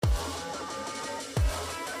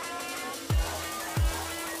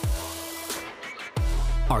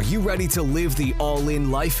Are you ready to live the all-in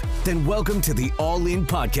life? Then welcome to the All In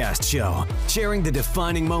Podcast Show, sharing the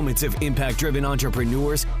defining moments of impact-driven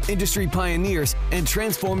entrepreneurs, industry pioneers, and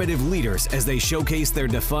transformative leaders as they showcase their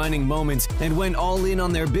defining moments and went all in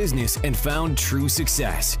on their business and found true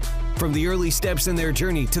success. From the early steps in their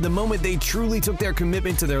journey to the moment they truly took their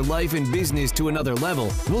commitment to their life and business to another level,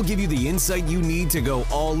 we'll give you the insight you need to go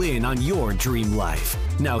all in on your dream life.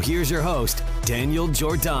 Now here's your host, Daniel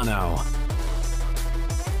Giordano.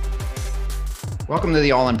 Welcome to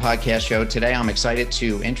the All In Podcast Show. Today, I'm excited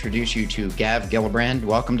to introduce you to Gav Gillibrand.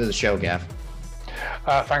 Welcome to the show, Gav.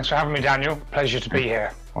 Thanks for having me, Daniel. Pleasure to be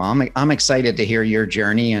here. Well, I'm excited to hear your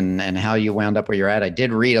journey and how you wound up where you're at. I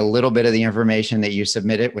did read a little bit of the information that you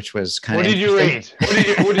submitted, which was kind of. What did you read?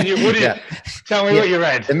 What did you tell me what you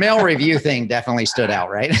read? The mail review thing definitely stood out,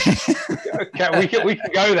 right? Okay, we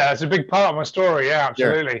can go there. It's a big part of my story. Yeah,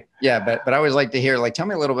 absolutely. Sure. Yeah, but I always like to hear, tell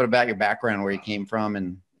me a little bit about your background, where you came from,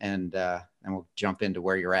 and we'll jump into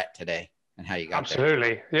where you're at today and how you got there.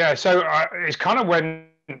 Absolutely. Yeah. So it's kind of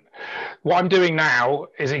what I'm doing now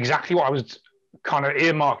is exactly what I was kind of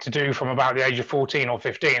earmarked to do from about the age of 14 or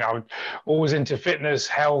 15. I was always into fitness,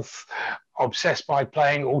 health, obsessed by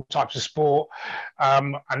playing all types of sport.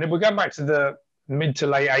 And then we're going back to the mid to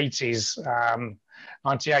late 80s,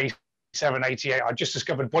 1987, 88. I just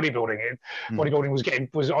discovered bodybuilding.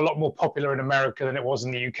 Bodybuilding was a lot more popular in America than it was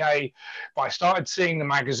in the UK. But I started seeing the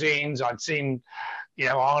magazines. I'd seen,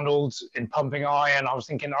 Arnold in Pumping Iron. I was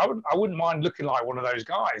thinking I wouldn't mind looking like one of those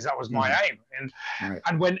guys. That was my aim.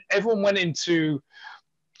 And when everyone went into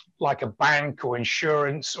like a bank or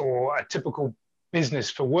insurance or a typical business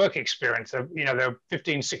for work experience, they're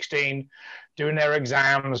 15, 16, doing their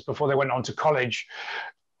exams before they went on to college.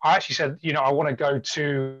 I actually said, I want to go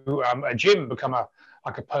to a gym, become a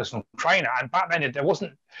personal trainer. And back then it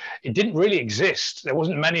didn't really exist. There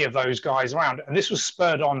wasn't many of those guys around. And this was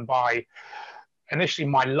spurred on by initially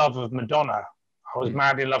my love of Madonna. I was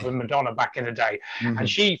madly in love with Madonna back in the day. Mm-hmm. And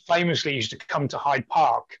she famously used to come to Hyde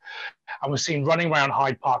Park and was seen running around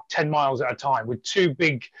Hyde Park 10 miles at a time with two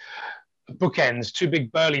big bookends, two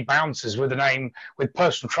big burly bouncers with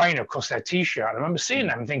personal trainer across their t-shirt. I remember seeing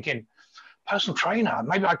them thinking, personal trainer,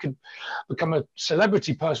 maybe I could become a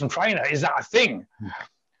celebrity personal trainer. Is that a thing?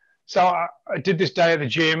 So I did this day at the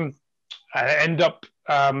gym. I ended up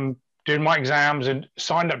doing my exams and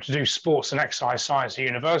signed up to do sports and exercise science at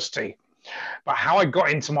university. But how I got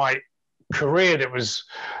into my career that was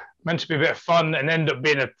meant to be a bit of fun and ended up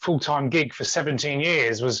being a full-time gig for 17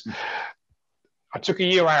 years was I took a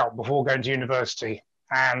year out before going to university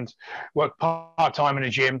and worked part-time in a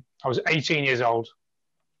gym. I was 18 years old.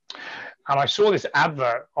 And I saw this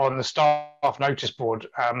advert on the staff notice board,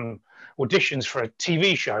 auditions for a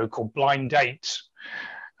TV show called Blind Date.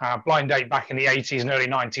 Blind Date back in the 80s and early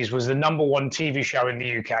 90s was the #1 TV show in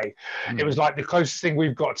the UK. It was like the closest thing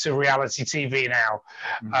we've got to reality TV now.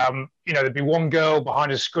 There'd be one girl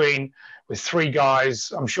behind a screen with three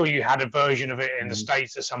guys. I'm sure you had a version of it in the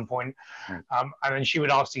States at some point. And then she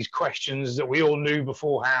would ask these questions that we all knew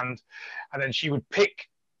beforehand. And then she would pick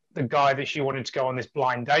the guy that she wanted to go on this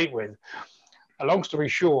blind date with. A long story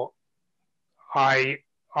short,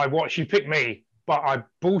 she picked me, but I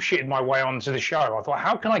bullshitted my way onto the show. I thought,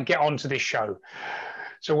 how can I get onto this show?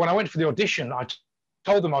 So when I went for the audition, I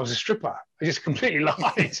told them I was a stripper. I just completely lied.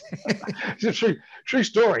 It's a true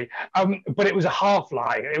story. But it was a half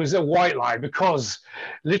lie. It was a white lie because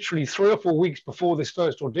literally 3 or 4 weeks before this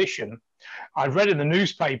first audition, I read in the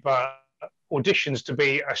newspaper auditions to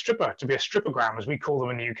be a strippogram, as we call them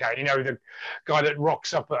in the UK. The guy that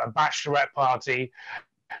rocks up at a bachelorette party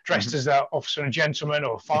dressed as an officer and a gentleman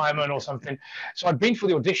or a fireman or something. So I'd been for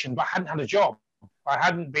the audition, but I hadn't had a job. I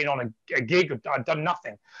hadn't been on a gig. I'd done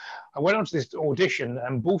nothing. I went onto this audition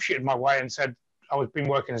and bullshitted my way and said I was been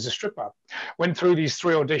working as a stripper. Went through these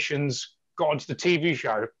 3 auditions, got onto the TV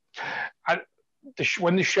show. And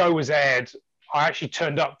when the show was aired, I actually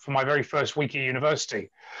turned up for my very first week at university.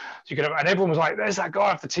 So and everyone was like, there's that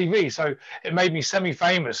guy off the TV. So it made me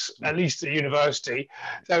semi-famous, at least at university.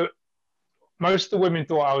 So most of the women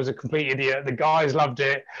thought I was a complete idiot. The guys loved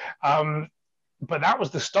it. But that was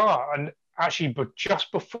the start. And actually, but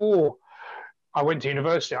just before I went to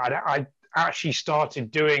university, I actually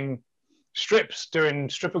started doing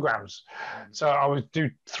stripograms. So I would do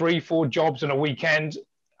 3-4 jobs in a weekend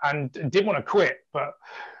and didn't want to quit, but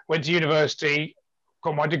went to university,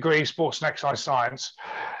 got my degree, sports and exercise science.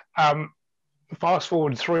 Fast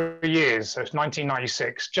forward 3 years, so it's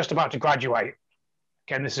 1996, just about to graduate.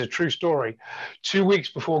 Again, this is a true story. 2 weeks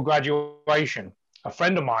before graduation, a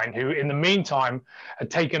friend of mine who in the meantime had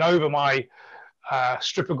taken over my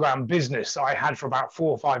stripogram business that I had for about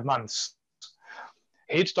 4 or 5 months,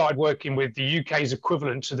 he'd started working with the UK's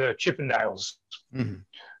equivalent to the Chippendales. Mm-hmm.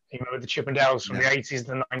 You remember the Chippendales from the 80s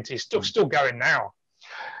and the 90s, still going now.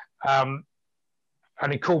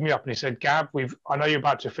 And he called me up and he said, Gav, I know you're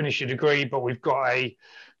about to finish your degree, but we've got a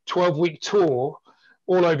 12-week tour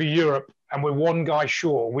all over Europe, and we're one guy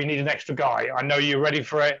short. We need an extra guy. I know you're ready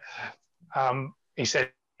for it. He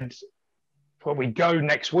said, well, we go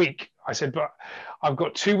next week. I said, but I've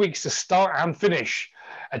got 2 weeks to start and finish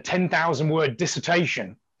a 10,000-word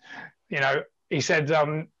dissertation. He said,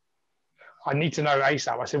 I need to know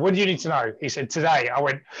ASAP. I said, when do you need to know? He said, today. I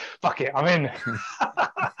went, fuck it, I'm in.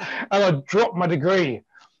 And I dropped my degree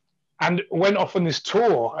and went off on this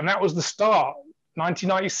tour. And that was the start,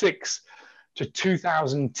 1996 to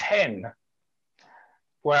 2010,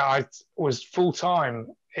 where I was full-time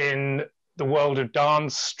in the world of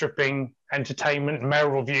dance, stripping, entertainment. Male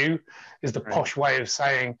review is the posh way of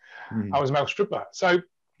saying I was a male stripper. So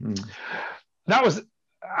that was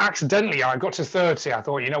accidentally, I got to 30. I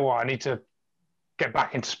thought, you know what, I need to get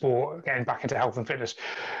back into sport, getting back into health and fitness.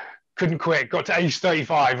 Couldn't quit. Got to age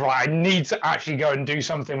 35. Right, I need to actually go and do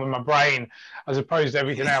something with my brain as opposed to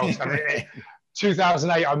everything else. And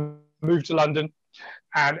 2008, I moved to London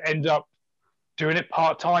and ended up doing it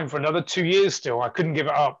part-time for another 2 years still. I couldn't give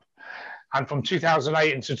it up. And from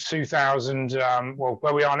 2008 into 2000,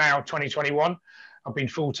 where we are now, 2021, I've been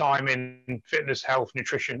full-time in fitness, health,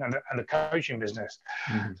 nutrition, and the coaching business.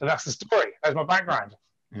 So that's the story. That's my background.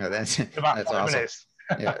 Yeah, that's about 5 awesome. minutes.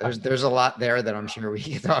 Yeah, there's a lot there that I'm sure we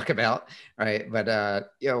can talk about, right? But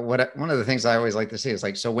one of the things I always like to see is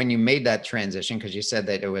like, so when you made that transition, because you said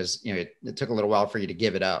that it was, it took a little while for you to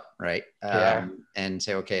give it up, right? And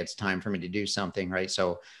say, okay, it's time for me to do something, right?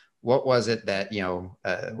 So what was it that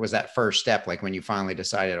was that first step, like when you finally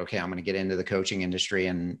decided, okay, I'm going to get into the coaching industry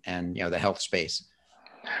and the health space?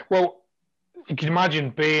 Well, you can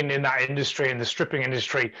imagine being in that industry, in the stripping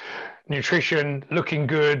industry, nutrition, looking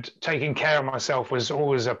good, taking care of myself was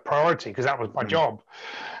always a priority because that was my job.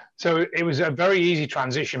 So it was a very easy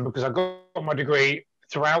transition because I got my degree.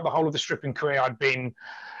 Throughout the whole of the stripping career, I'd been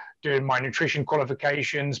doing my nutrition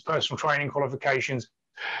qualifications, personal training qualifications,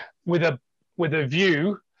 with a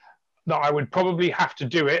view that I would probably have to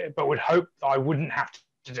do it, but would hope that I wouldn't have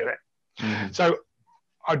to do it. So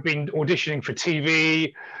I'd been auditioning for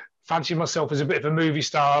TV, fancied myself as a bit of a movie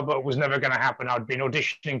star, but it was never going to happen. I'd been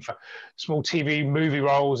auditioning for small TV movie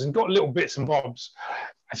roles and got little bits and bobs.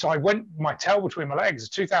 And so I went my tail between my legs,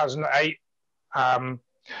 2008. And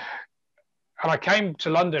I came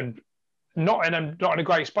to London, not in a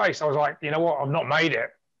great space. I was like, you know what? I've not made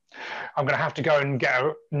it. I'm going to have to go and get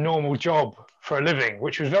a normal job for a living,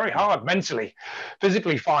 which was very hard mentally.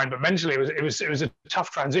 Physically fine, but mentally it was a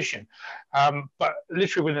tough transition. But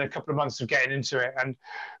literally within a couple of months of getting into it, and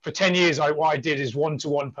for 10 years, what I did is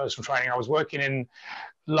one-to-one personal training. I was working in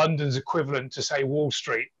London's equivalent to, say, Wall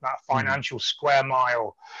Street, that financial square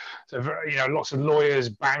mile. So lots of lawyers,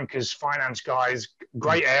 bankers, finance guys,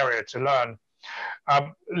 great area to learn.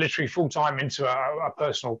 Literally full-time into a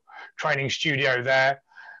personal training studio there.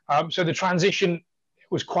 So the transition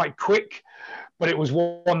was quite quick, but it was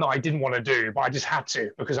one that I didn't want to do, but I just had to,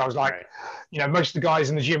 because I was like, most of the guys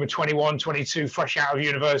in the gym are 21, 22, fresh out of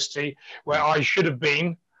university, where I should have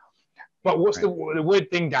been. But what's the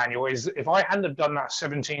weird thing, Daniel, is if I hadn't have done that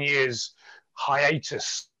 17 years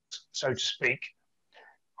hiatus, so to speak,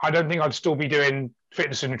 I don't think I'd still be doing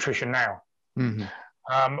fitness and nutrition now.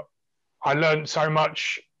 I learned so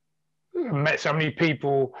much, met so many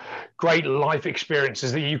people, great life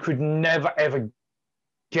experiences that you could never, ever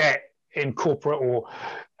get in corporate or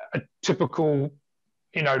a typical,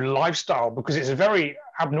 lifestyle, because it's a very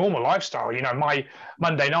abnormal lifestyle. My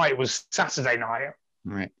Monday night was Saturday night.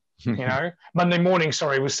 Right. Monday morning,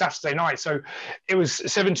 was Saturday night. So it was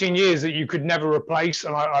 17 years that you could never replace.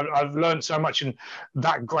 And I've learned so much, and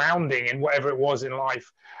that grounding in whatever it was in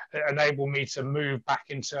life enabled me to move back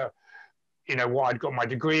into, what I'd got my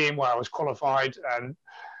degree in, where I was qualified, and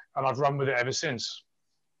I've run with it ever since.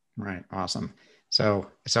 Right. Awesome.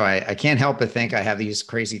 So I can't help but think I have these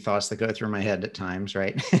crazy thoughts that go through my head at times,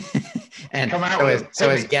 right? And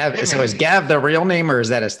is Gav the real name, or is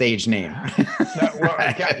that a stage name? No, well,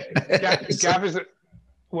 Gav is.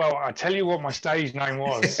 Well, I tell you what my stage name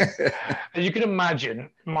was. You can imagine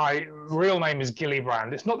my real name is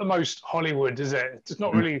Gillibrand. It's not the most Hollywood, is it? It's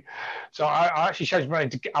not really. So I actually changed my name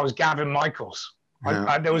to, I was Gavin Michaels. Wow.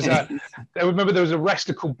 I remember there was a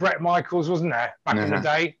wrestler called Brett Michaels, wasn't there, back in the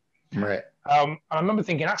day? Right. And I remember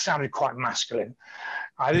thinking that sounded quite masculine.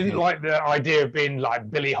 I didn't like the idea of being like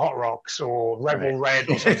Billy Hot Rocks or Rebel Red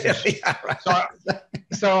or something.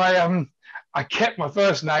 I kept my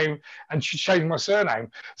first name and changed my surname.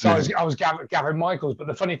 So I was Gavin Michaels. But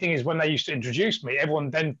the funny thing is, when they used to introduce me, everyone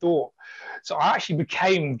then thought. So I actually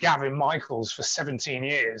became Gavin Michaels for 17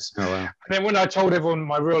 years. Oh, wow. And then when I told everyone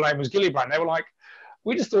my real name was Gillibrand, they were like,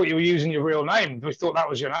 "We just thought you were using your real name. We thought that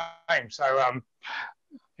was your name." So,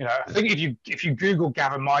 you know, I think if you Google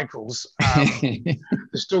Gavin Michaels,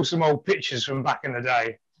 there's still some old pictures from back in the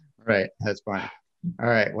day. Right. That's fine. All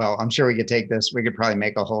right. Well, I'm sure we could take this. We could probably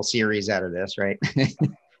make a whole series out of this, right?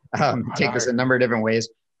 Take this a number of different ways.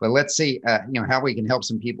 But let's see, you know, how we can help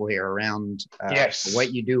some people here around Yes.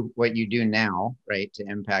 what you do now, right, to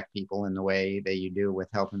impact people in the way that you do with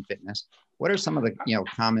health and fitness. What are some of the, you know,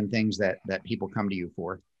 common things that people come to you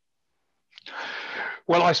for?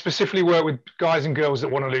 Well, I specifically work with guys and girls that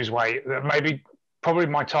want to lose weight. That probably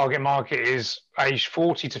my target market is age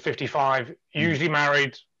 40 to 55, usually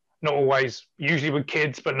married. Not always, usually with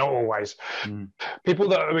kids, but not always. People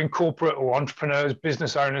that are in corporate or entrepreneurs,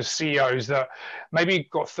 business owners, CEOs that maybe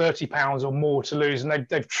got 30 pounds or more to lose, and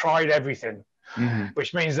they've tried everything,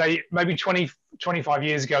 which means they maybe 25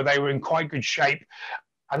 years ago, they were in quite good shape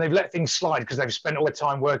and they've let things slide because they've spent all their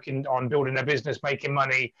time working on building their business, making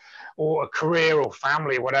money, or a career or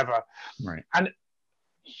family or whatever. Right. And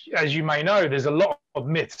as you may know, there's a lot of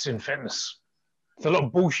myths in fitness. There's a lot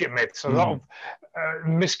of bullshit myths, a lot of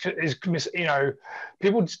you know,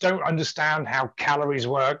 people just don't understand how calories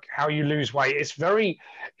work, how you lose weight.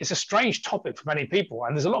 It's a strange topic for many people,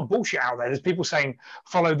 and there's a lot of bullshit out there. There's people saying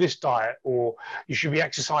follow this diet or you should be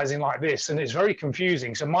exercising like this, and it's very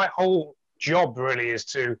confusing. So my whole job really is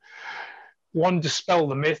to, one, dispel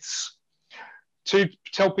the myths, two,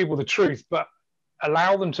 tell people the truth, but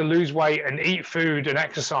allow them to lose weight and eat food and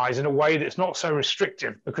exercise in a way that's not so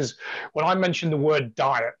restrictive. Because when I mention the word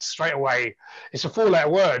diet, straight away, it's a 4-letter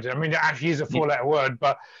word. I mean, it actually is a 4-letter word,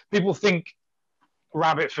 but people think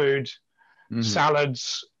rabbit food,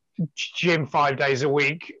 salads, gym 5 days a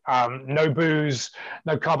week, no booze,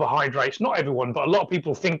 no carbohydrates. Not everyone, but a lot of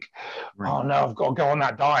people think, oh no, I've got to go on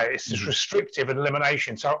that diet. It's just restrictive and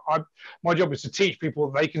elimination. So my job is to teach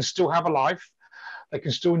people they can still have a life. They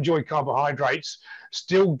can still enjoy carbohydrates,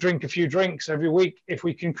 still drink a few drinks every week if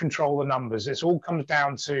we can control the numbers. It all comes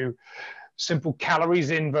down to simple calories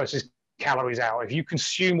in versus calories out. If you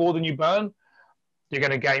consume more than you burn, you're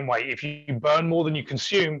going to gain weight. If you burn more than you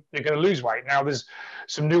consume, you're going to lose weight. Now, there's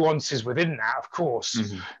some nuances within that, of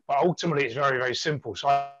course, but ultimately it's very, very simple. So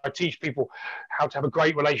I teach people how to have a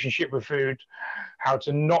great relationship with food, how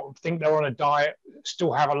to not think they're on a diet,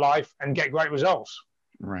 still have a life, and get great results.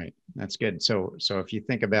 Right. That's good. So if you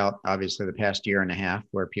think about obviously the past year and a half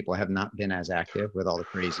where people have not been as active with all the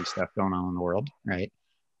crazy stuff going on in the world, right?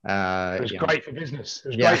 It was great for business. It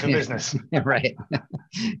was great for business. Right.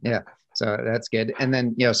 Yeah. So that's good. And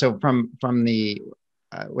then, you know, so from the,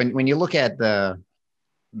 when you look at the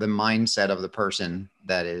mindset of the person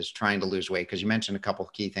that is trying to lose weight, because you mentioned a couple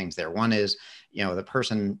of key things there. One is, you know, the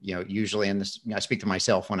person, you know, usually in this, I speak to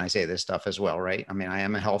myself when I say this stuff as well, right? I mean, I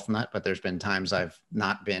am a health nut, but there's been times I've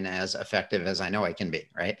not been as effective as I know I can be,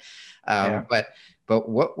 right? But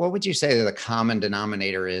what would you say that the common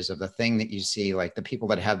denominator is of the thing that you see, like the people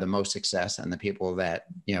that have the most success and the people that,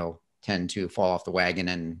 you know, tend to fall off the wagon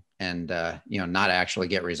and you know, not actually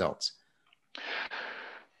get results?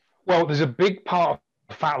 Well, there's a big part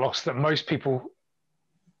of fat loss that most people,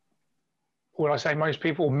 when I say most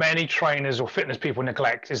people, many trainers or fitness people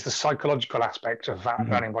neglect is the psychological aspect of fat,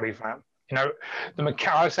 burning body fat. You know,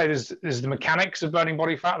 I say there's the mechanics of burning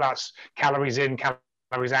body fat. That's calories in,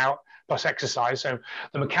 calories out, plus exercise. So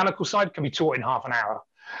the mechanical side can be taught in half an hour.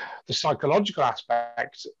 The psychological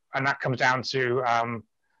aspect, and that comes down to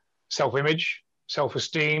self-image,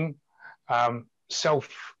 self-esteem,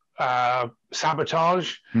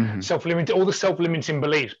 sabotage, self-limiting, all the self-limiting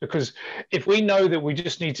beliefs. Because if we know that we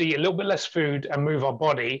just need to eat a little bit less food and move our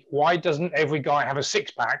body, why doesn't every guy have a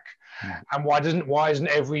six-pack? And why isn't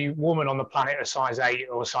every woman on the planet a size 8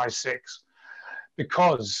 or a size 6?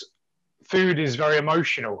 Because food is very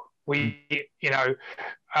emotional. We, you know,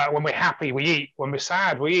 when we're happy, we eat. When we're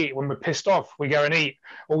sad, we eat. When we're pissed off, we go and eat,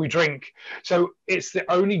 or we drink. So it's the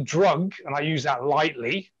only drug, and I use that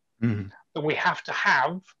lightly, that we have to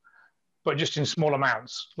have, but just in small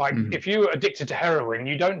amounts. Like if you're addicted to heroin,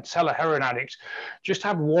 you don't tell a heroin addict, just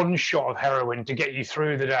have one shot of heroin to get you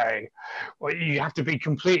through the day. Or you have to be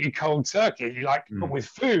completely cold turkey. But with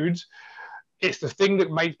food, it's the thing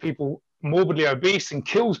that makes people morbidly obese and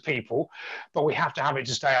kills people, but we have to have it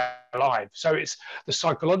to stay alive. So it's the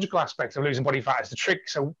psychological aspect of losing body fat is the trick.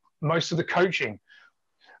 So most of the coaching,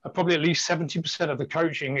 probably at least 70% of the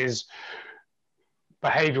coaching is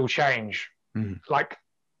behavioral change. Like,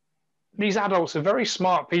 these adults are very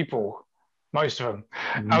smart people, Most of them.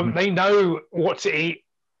 Mhm. They know what to eat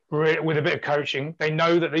with a bit of coaching. They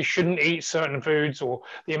know that they shouldn't eat certain foods or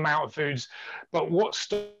the amount of foods. But what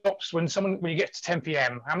stops when you get to 10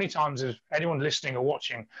 p.m., how many times has anyone listening or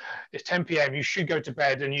watching, it's 10 p.m., you should go to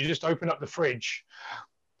bed and you just open up the fridge.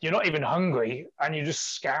 You're not even hungry and you're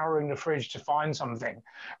just scouring the fridge to find something.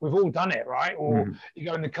 We've all done it, right? Or you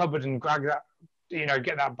go in the cupboard and grab that,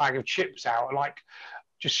 get that bag of chips out, like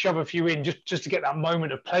just shove a few in just to get that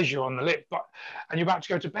moment of pleasure on the lip. And you're about to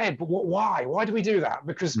go to bed. But why? Why do we do that?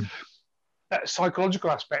 Because that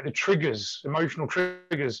psychological aspect, the triggers, emotional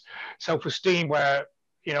triggers, self-esteem, where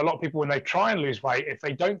a lot of people, when they try and lose weight, if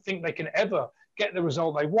they don't think they can ever get the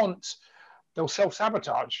result they want, they'll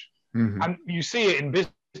self-sabotage. And you see it in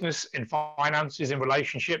business, in finances, in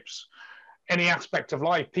relationships, any aspect of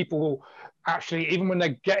life. People will actually, even when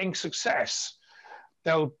they're getting success,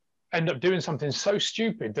 they'll end up doing something so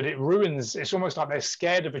stupid that it ruins. It's almost like they're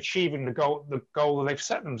scared of achieving the goal that they've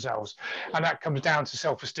set themselves. And that comes down to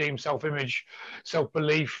self-esteem, self-image,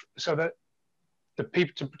 self-belief. So that the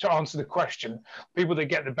people, to answer the question, people that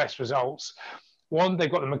get the best results, one, they've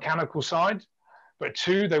got the mechanical side, but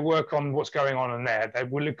two, they work on what's going on in there. They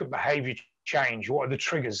will look at behavior change. What are the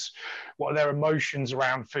triggers? What are their emotions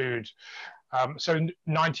around food? So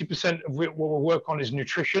 90% of what we'll work on is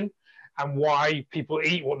nutrition and why people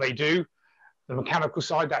eat what they do. The mechanical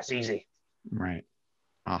side, that's easy. Right.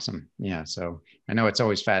 Awesome. Yeah. So I know it's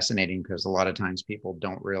always fascinating because a lot of times people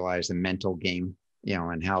don't realize the mental game,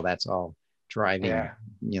 and how that's all driving,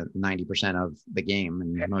 90% of the game.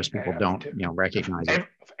 And most people don't, recognize it.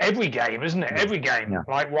 Every game, isn't it? Every game. Yeah.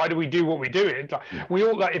 Like, why do we do what we do? We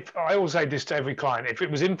all, if I always say this to every client, if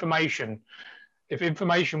it was information, if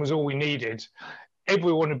information was all we needed,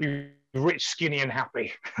 everyone would be rich, skinny, and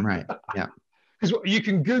happy. Right. Yeah. Because you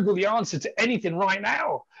can Google the answer to anything right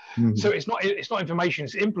now. So it's not information,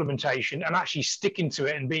 it's implementation and actually sticking to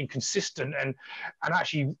it and being consistent and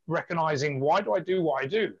actually recognizing, why do I do what I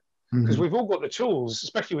do? Because we've all got the tools,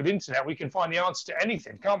 especially with internet, we can find the answer to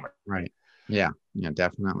anything, can't we? Right. Yeah. Yeah,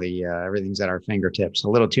 definitely. Everything's at our fingertips. A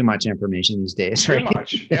little too much information these days, right? Too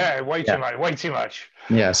much. Yeah, way too much. Way too much.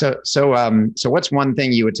 Yeah. So what's one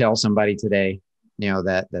thing you would tell somebody today,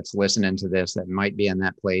 that's listening to this, that might be in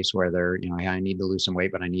that place where they're, hey, I need to lose some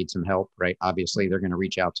weight, but I need some help, right? Obviously they're going to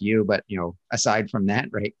reach out to you, but, aside from that,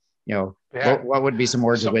 right, what would be some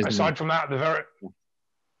words of wisdom? Aside from that, the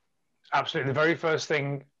very first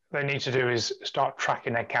thing they need to do is start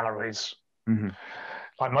tracking their calories.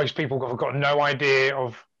 Like, most people have got no idea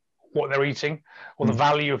of what they're eating or the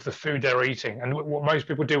value of the food they're eating. And what most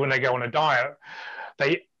people do when they go on a diet,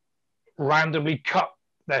 they randomly cut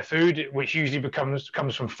their food, which usually comes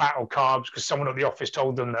from fat or carbs, because someone at the office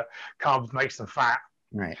told them that carbs makes them fat.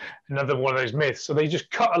 Right. Another one of those myths. So they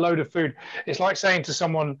just cut a load of food. It's like saying to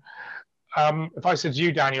someone, if I said to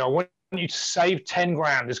you, Daniel, I want you to save 10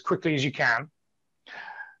 grand as quickly as you can.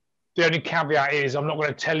 The only caveat is I'm not going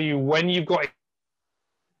to tell you when you've got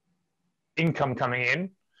income coming in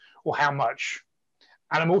or how much.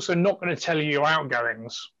 And I'm also not going to tell you your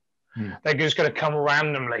outgoings. They're just going to come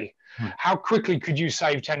randomly. How quickly could you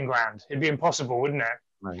save 10 grand? It'd be impossible, wouldn't it?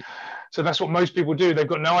 Right. So that's what most people do. They've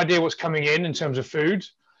got no idea what's coming in terms of food,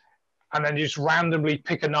 and then just randomly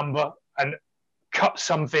pick a number and cut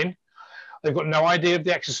something. They've got no idea of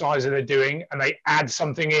the exercise that they're doing, and they add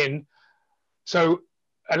something in. So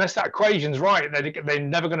unless that equation's right, they're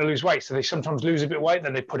never going to lose weight. So they sometimes lose a bit of weight,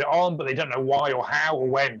 then they put it on, but they don't know why or how or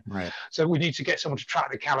when. Right. So we need to get someone to track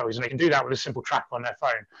the calories, and they can do that with a simple tracker on their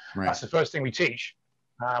phone. Right. That's the first thing we teach.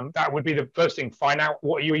 That would be the first thing. Find out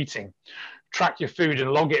what you're eating, track your food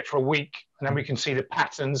and log it for a week, and then we can see the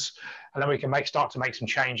patterns, and then we can start to make some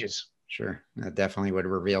changes. Sure. That definitely would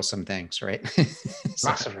reveal some things, right?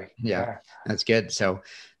 Massively. Yeah, that's good. So,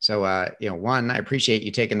 one, I appreciate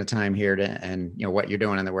you taking the time here and what you're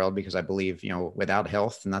doing in the world, because I believe, without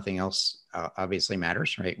health, nothing else obviously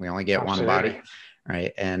matters, right? We only get one body,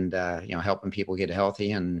 right? And, helping people get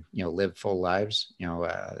healthy and, live full lives,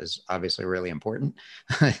 is obviously really important.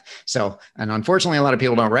 So, and unfortunately, a lot of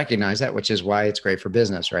people don't recognize that, which is why it's great for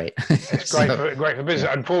business, right? It's great for business.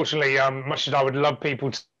 Yeah. Unfortunately, much as I would love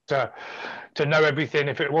people to know everything,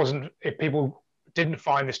 if people didn't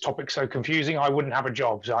find this topic so confusing, I wouldn't have a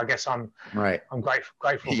job. So I guess I'm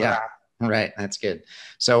grateful for that. Right. That's good.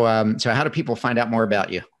 So, how do people find out more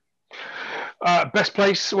about you? Best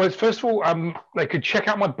place. Well, first of all, they could check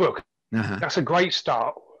out my book. That's a great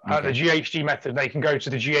start. The GHD method. They can go to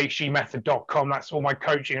the ghdmethod.com. That's all my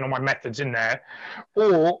coaching and all my methods in there.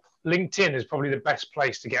 Or LinkedIn is probably the best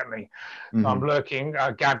place to get me. I'm lurking,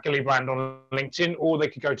 Gad Gillibrand on LinkedIn, or they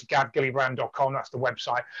could go to gadgillibrand.com. That's the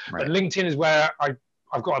website. Right. But LinkedIn is where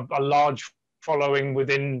I've got a large following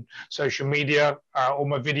within social media, all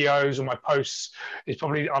my videos, all my posts, is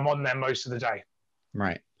probably, I'm on there most of the day.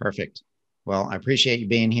 Right. Perfect. Well, I appreciate you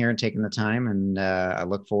being here and taking the time, and I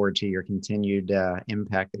look forward to your continued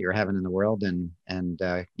impact that you're having in the world, and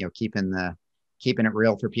keeping it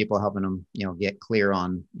real for people, helping them, get clear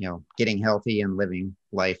on, getting healthy and living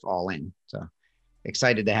life all in. So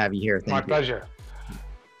excited to have you here. My pleasure.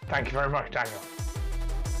 Thank you very much, Daniel.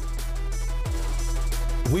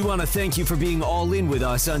 We want to thank you for being all in with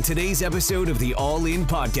us on today's episode of the All In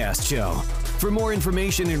Podcast Show. For more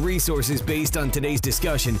information and resources based on today's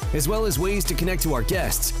discussion, as well as ways to connect to our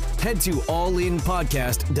guests, head to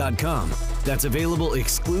allinpodcast.com. That's available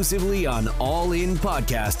exclusively on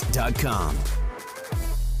allinpodcast.com.